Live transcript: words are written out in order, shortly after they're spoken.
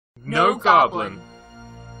No Goblin.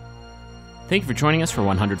 Thank you for joining us for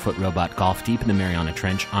 100-Foot Robot Golf deep in the Mariana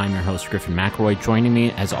Trench. I'm your host, Griffin McElroy. Joining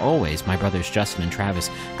me, as always, my brothers Justin and Travis.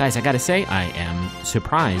 Guys, I gotta say, I am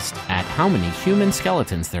surprised at how many human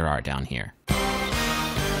skeletons there are down here.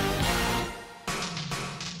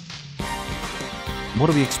 What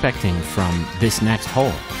are we expecting from this next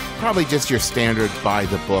hole? Probably just your standard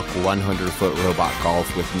by-the-book 100-foot robot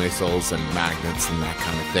golf with missiles and magnets and that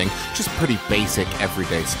kind of thing. Just pretty basic,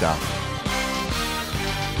 everyday stuff.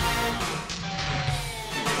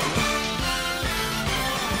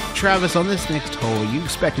 Travis, on this next hole, are you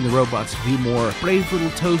expecting the robots to be more brave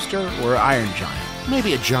little toaster or iron giant?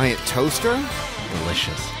 Maybe a giant toaster?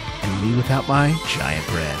 Delicious. And me without my giant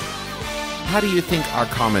bread. How do you think our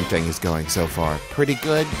commenting is going so far? Pretty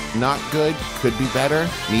good? Not good? Could be better?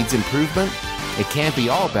 Needs improvement? It can't be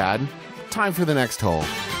all bad. Time for the next hole.